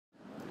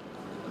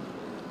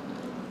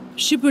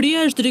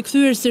Shqipëria është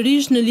rikthyer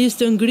sërish në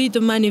listën gri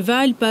të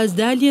Moneyval pas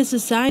daljes së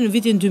saj në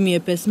vitin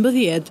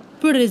 2015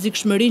 për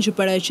rrezikshmërinë që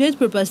paraqet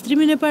për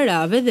pastrimin e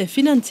parave dhe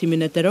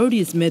financimin e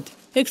terrorizmit.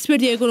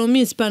 Eksperti i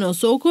ekonomisë Pano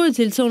Soko e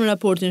cilëson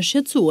raportin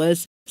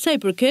shqetësues sa i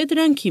përket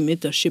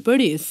rankimit të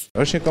Shqipërisë.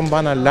 Është një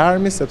këmbën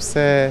alarmi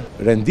sepse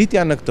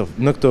renditja në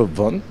këtë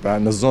vend, pra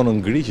në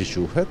zonën gri që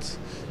quhet,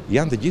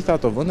 janë të gjitha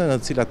ato vende në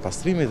të cilat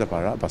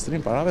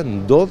pastrimi parave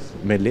ndodh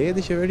me leje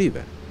të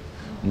qeverive.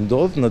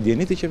 Ndodh në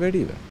dieni të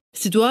qeverive.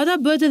 Situata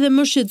bëhet edhe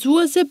më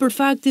shqetësuese për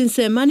faktin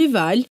se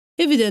Moneyval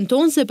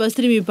evidenton se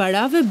pastrimi i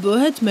parave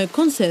bëhet me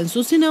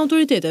konsensusin e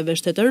autoriteteve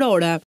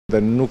shtetërore.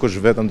 Dhe nuk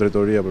është vetëm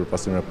drejtoria për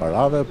pastrimin e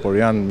parave, por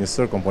janë një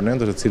sër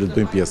komponentësh të cilët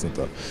bëjnë pjesë në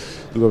të.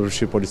 Duke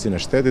përfshirë policinë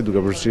e shtetit,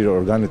 duke përfshirë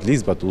organet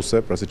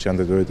ligjbatuese, pra siç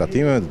janë drejtoria e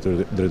tatimeve,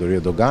 drejtoria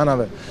e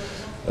doganave.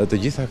 Të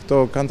gjitha këto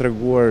kanë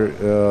treguar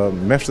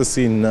me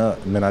vështirësi në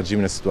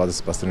menaxhimin e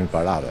situatës së pastrimit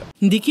parave.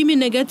 Ndikimi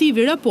negativ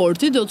i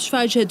raportit do të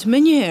shfaqet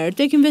menjëherë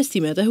tek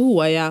investimet e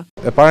huaja.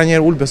 E para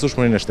njëherë ul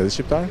besueshmërinë e shtetit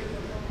shqiptar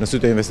në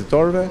sytë e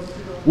investitorëve,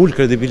 ul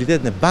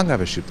kredibilitetin e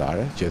bankave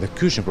shqiptare, që edhe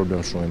ky është një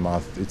problem shumë i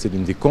madh, i cili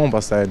ndikon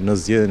pastaj në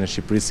zgjedhjen e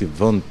Shqipërisë si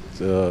vend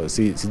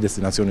si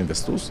destinacion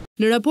investues.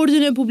 Në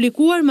raportin e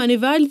publikuar,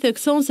 Moneyval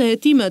thekson se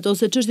hetimet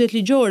ose çështjet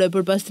ligjore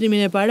për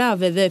pastrimin e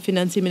parave dhe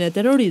financimin e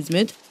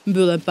terrorizmit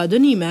mbyllen pa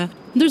dënime,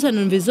 ndërsa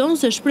nënvizon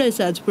se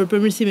shpresat për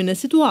përmirësimin e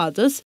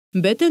situatës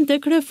mbeten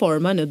tek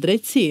reforma në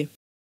drejtësi.